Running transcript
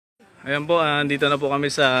Ayan po, dito na po kami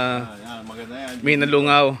sa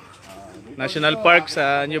Minalungaw National Park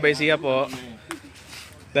sa Nueva Ecija po.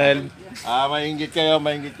 Dahil maingit kayo,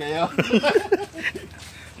 maingit kayo.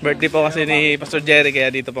 birthday po kasi ni Pastor Jerry, kaya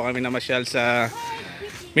dito po kami namasyal sa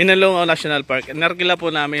Minalungaw National Park. Narkila po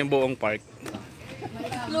namin yung buong park.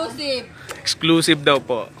 Exclusive. Exclusive daw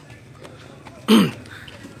po.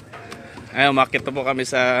 Ayun, umakyat na po kami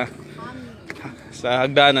sa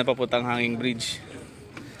hagdanan papuntang Hanging Bridge.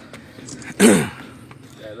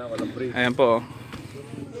 Ayan po.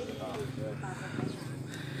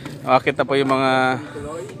 Umakyat na po yung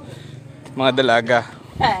mga dalaga.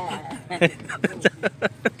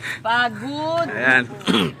 Pagod. Ayan.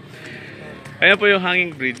 Ayan po yung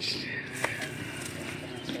Hanging Bridge.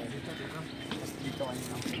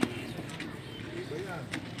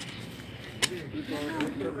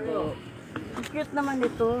 Cute naman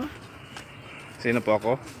ito. Sino po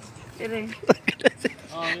ako? Sire.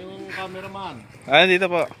 Yung cameraman. Ayan, dito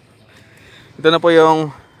po. Ito na po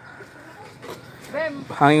yung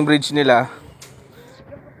Hanging Bridge nila.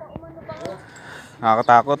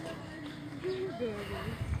 Nakakatakot.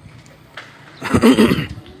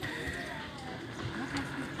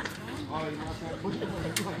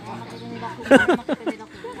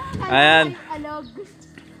 Ayan.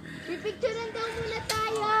 Pipicturean daw muna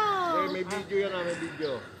tayo. May video yan, may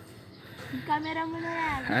video. Camera mo na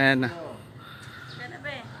yan. Ayan na.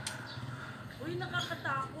 Uy,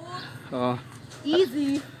 nakakatakot. Oh.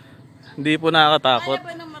 Easy. Hindi po nakakatakot. Kaya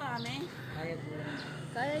ba ng marami?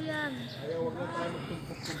 Kaya yan.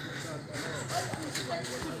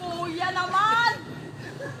 Kuya naman!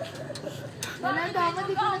 Wala dapat,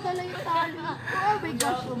 di ko nadala yung tali. Oh my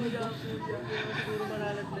gosh, oh my gosh.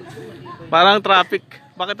 Parang traffic.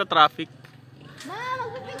 Bakit na traffic? Ma,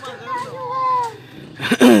 magpipicture tayo ah.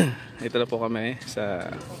 Ito na po kami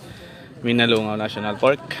sa Minalungaw National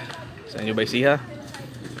Park sa Nueva Ecija.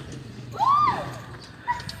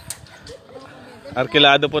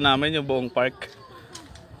 Arkilado po namin yung buong park.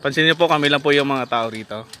 Pansin niyo po, kami lang po yung mga tao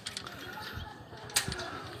rito.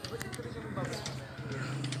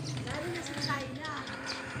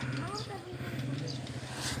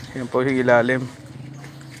 Yan po yung ilalim.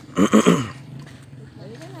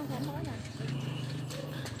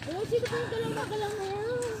 Sino pa yung galang-galang na yan?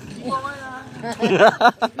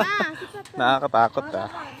 Nakakatakot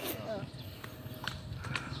ah.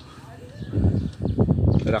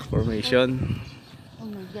 Rock formation. Oh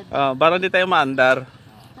my God. Parang di tayo maandar.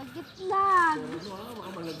 Nag-gitlag.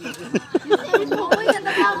 Yung cellphone, uy,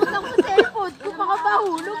 natatakot ako sa cellphone. Kung baka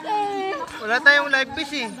mahulog eh. Wala tayong live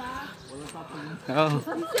fish eh. Oh.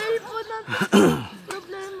 Yung cellphone na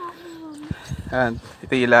problema ko. Yan,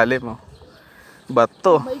 ito yung ilalim oh.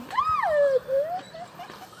 Bato. Oh my God!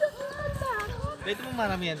 Pwede mo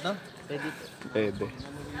marami yan to? Pwede. Pwede.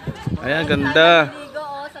 Ayan, ganda.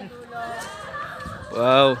 Ligo sa dulo.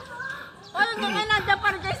 Wow. O, yung nga nandiyan pa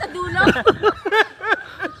rin kayo sa dulo.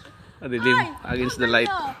 Madilim against the light.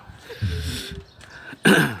 Oh.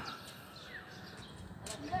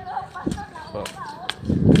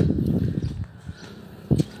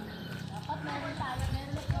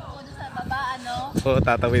 Sa baba, ano? So,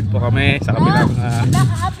 tatawid po kami sa kabilang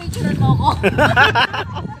Nakaka-picturean mo ko.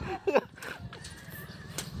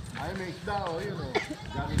 Ay, may isda, yun o.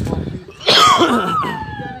 Janitor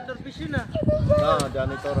Janitor fish yun ah.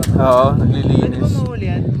 Janitor. Oo, Pwede naglilinis. mo mahuli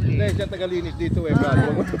yan? Hindi, siya tagalinis dito eh, brad.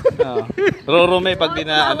 Oo. Rurume pag di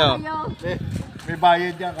na May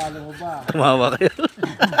bayad yan, kala mo ba? tumawa kayo.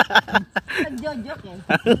 Nag-joke eh.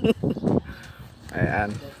 Ayan.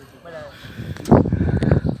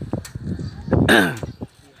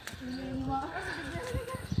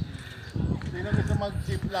 Sino gusto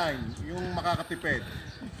mag-zipline? Yung makakatipid.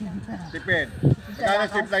 Tipid. Magkano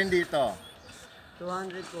zipline dito?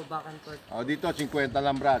 200 po, back and forth. O, dito 50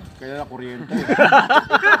 lang, brad. Kaya na kuryente.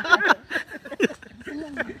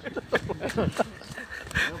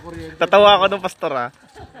 Tatawa ako ng pastor ah.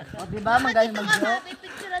 O, diba? Magaling mag-joke.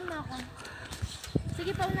 Pipicturean mo ako.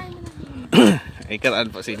 Sige, paunahin mo na. Ay,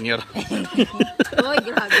 karaan po, senior. Uy,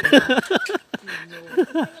 grabe.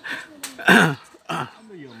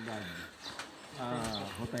 Ano yung brad?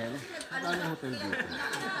 Hotel? Ano hotel dito?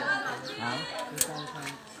 Ha?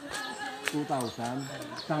 2,000?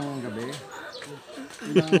 Isang gabi?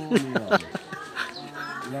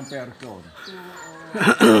 Ilang person?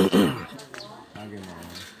 Lagi mo.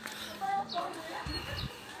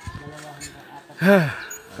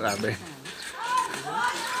 Grabe.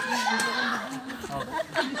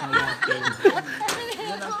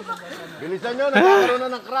 Bilisan nyo, nagkakaroon na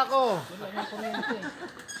ng crack oh.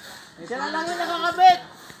 Siya na lang yung nakakabit.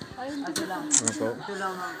 Ito lang. Ano po? Ito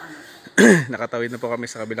lang ang ano. Nakatawid na po kami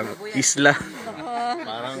sa kabilang isla.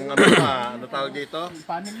 Parang ano tawag dito?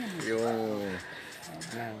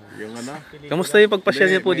 Yung ano? Kamusta yung pagpasyal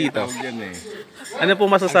niyo po dito? Tawag yan eh. Ano po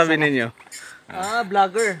masasabi ninyo?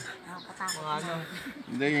 Vlogger. Mga ano.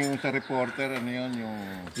 Hindi, yung sa reporter, ano yun, yung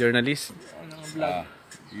Journalist?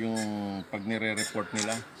 yung pag nire-report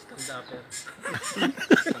nila.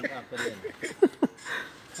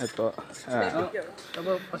 Ito.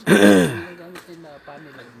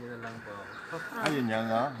 Ayun yan,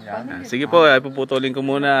 no? Yan. Sige po, ipuputulin ko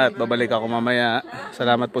muna at babalik ako mamaya.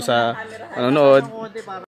 Salamat po sa panonood.